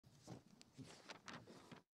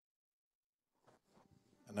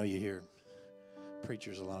I know you hear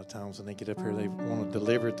preachers a lot of times when they get up here, they want to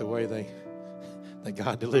deliver it the way that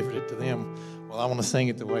God delivered it to them. Well, I want to sing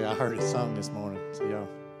it the way I heard it sung this morning. So y'all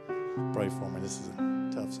pray for me. This is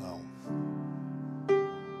a tough song.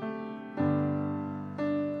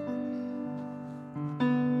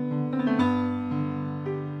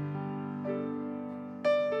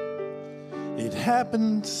 It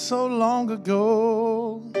happened so long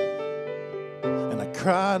ago, and I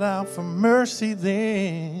cried out for mercy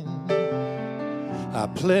then. I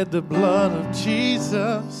pled the blood of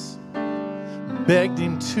Jesus, begged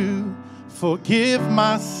him to forgive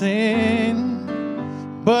my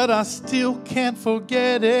sin, but I still can't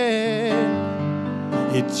forget it.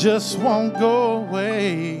 It just won't go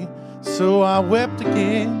away. So I wept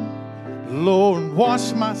again, Lord,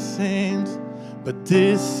 wash my sins, but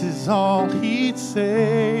this is all he'd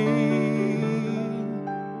say.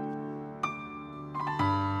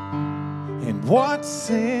 And what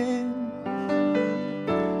sin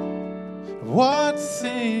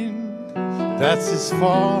that's as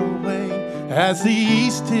far away as the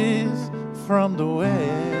east is from the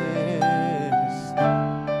west?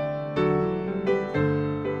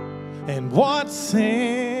 And what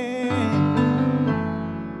sin,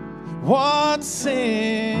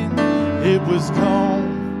 it was gone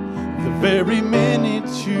the very minute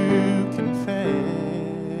you confessed.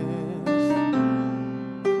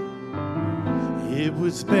 It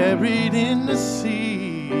was buried in the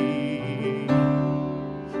sea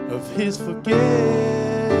of his forgetfulness.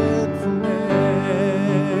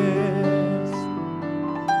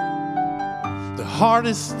 The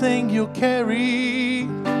hardest thing you'll carry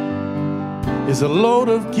is a load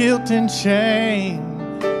of guilt and shame.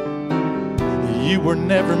 You were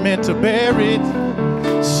never meant to bear it,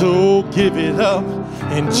 so give it up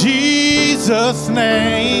in Jesus'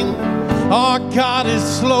 name. Our God is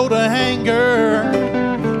slow to anger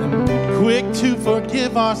and quick to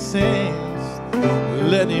forgive our sins.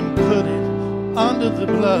 Let him put it under the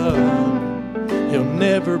blood. He'll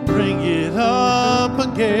never bring it up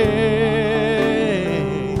again.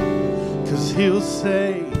 'Cause he'll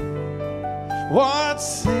say, what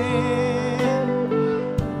sin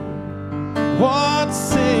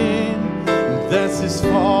that's as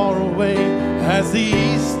far away as the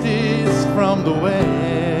east is from the west?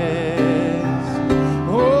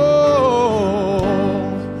 Oh,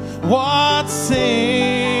 what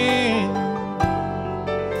sin,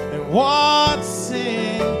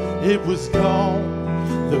 it was gone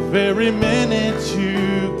the very minute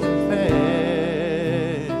you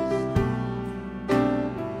confessed.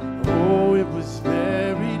 Oh, it was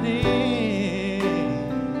buried in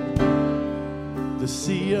the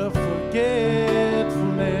sea of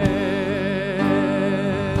forgetfulness.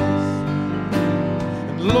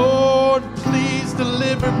 And Lord, please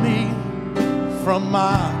deliver me from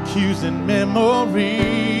my accusing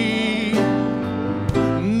memory.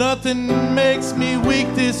 Nothing makes me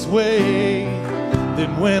weak this way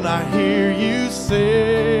than when I hear you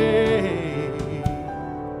say,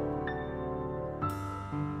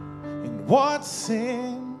 and what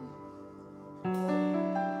sin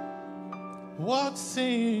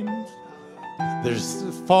there's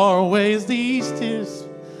as far away as the east is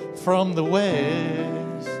from the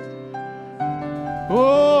west?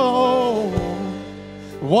 Oh,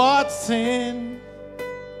 what sin,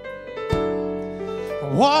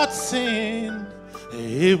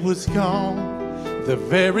 it was gone the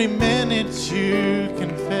very minute you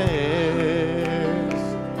confessed.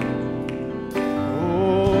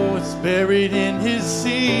 Oh, it's buried in his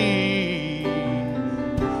sea,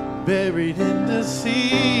 buried in the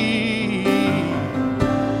sea,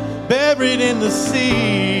 buried in the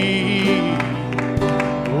sea.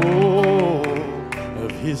 Oh,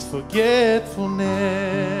 of his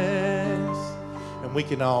forgetfulness. And we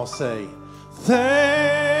can all say,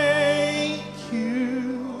 thank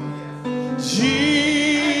you,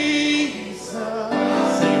 Jesus.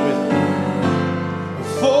 Sing it with me.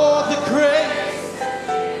 For the grace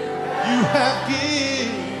you have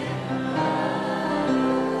given.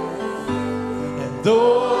 And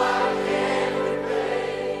though I can't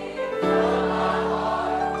repay from my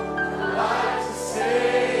heart, I'd like to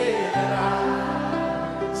say that I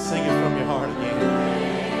sing it from your heart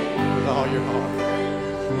again, with all your heart.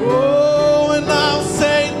 Oh, and I'll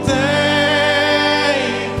say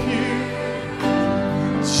thank you,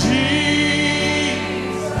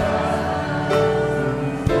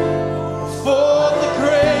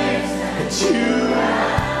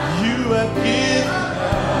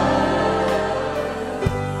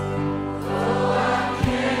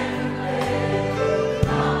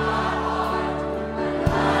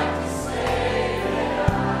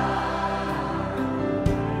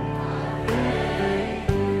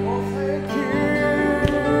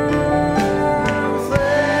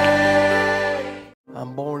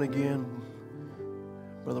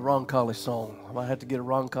 Ron Colley song. I might have to get a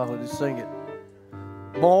Ron Colley to sing it.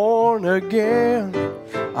 Born again,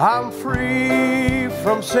 I'm free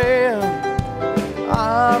from sin.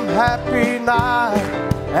 I'm happy night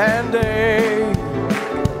and day.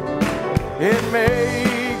 It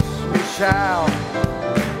makes me shout.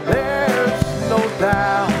 There's no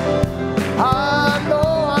doubt. I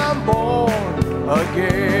know I'm born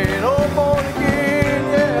again. Oh, born again,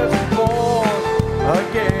 yes, born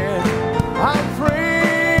again. I'm free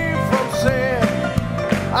from sin.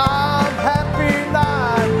 I'm happy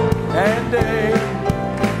night and day.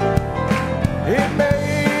 It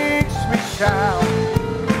makes me shout.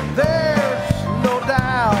 There's no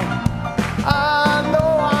doubt. I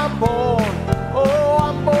know I'm born. Oh,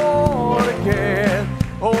 I'm born again.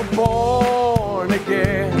 Oh, born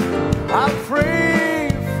again. I'm free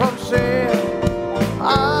from sin.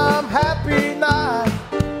 I'm happy night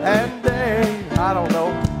and day. I don't know.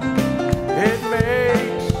 It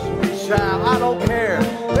makes me shout. I don't care.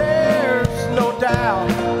 There's no doubt.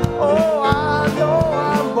 Oh, I know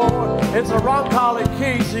I'm born. It's a Ron Colley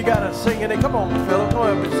key, so you got to sing it. Come on, Philip. Go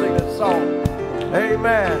ahead and sing that song.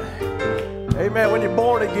 Amen. Amen. When you're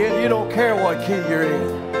born again, you don't care what key you're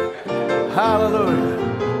in. Hallelujah.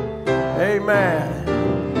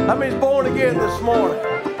 Amen. How many's born again this morning?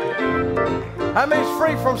 How many's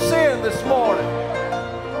free from sin this morning?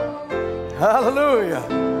 Hallelujah.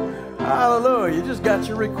 Hallelujah. You just got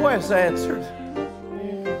your request answered.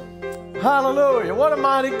 Hallelujah. What a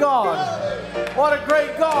mighty God. What a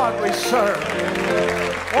great God we serve.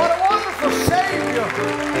 What a wonderful Savior.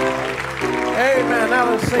 Amen. Now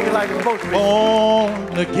let's sing it like it's supposed to be.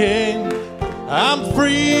 Born again, I'm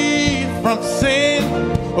free from sin.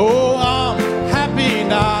 Oh, I'm happy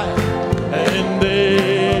night and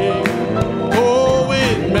day. Oh,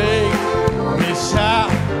 it makes me shout.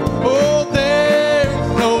 Oh, there's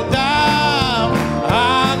no doubt.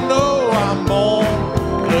 I know I'm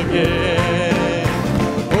born again.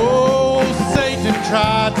 Oh, Satan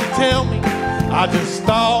tried to tell me I just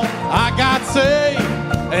thought I got saved,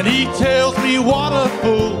 and he tells me what a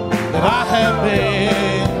fool that I have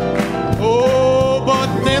been. Oh, but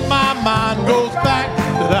then my mind goes back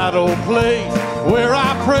to that old place where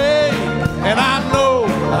I prayed, and I know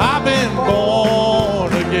I've been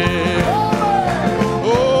born again.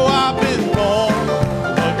 Oh, I've been born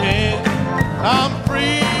again. I'm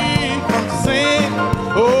free from sin.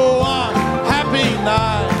 Oh, I'm happy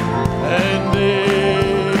night and day.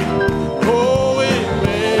 Oh, it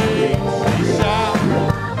makes me shout.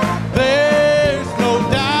 There's no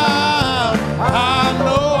doubt. I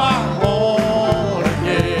know I'm born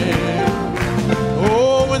again.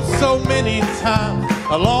 Oh, and so many times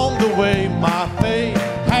along the way my faith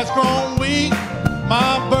has grown weak.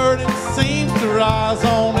 My burden seems to rise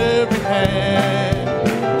on every hand.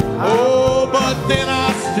 Oh, but then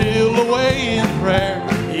I steal away in prayer.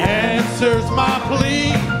 He answers my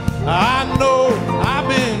plea. I know I've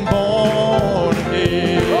been born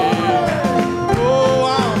again. Oh,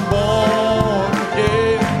 I'm born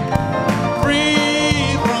again.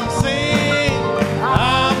 Free from sin.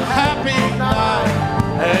 I'm happy night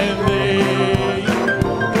and day.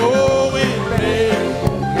 Oh, it makes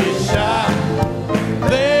me shout.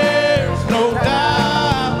 There's no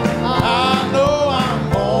doubt. I know I'm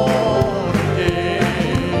born again.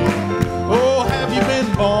 Oh, have you been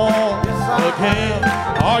born again?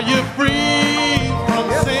 Are you free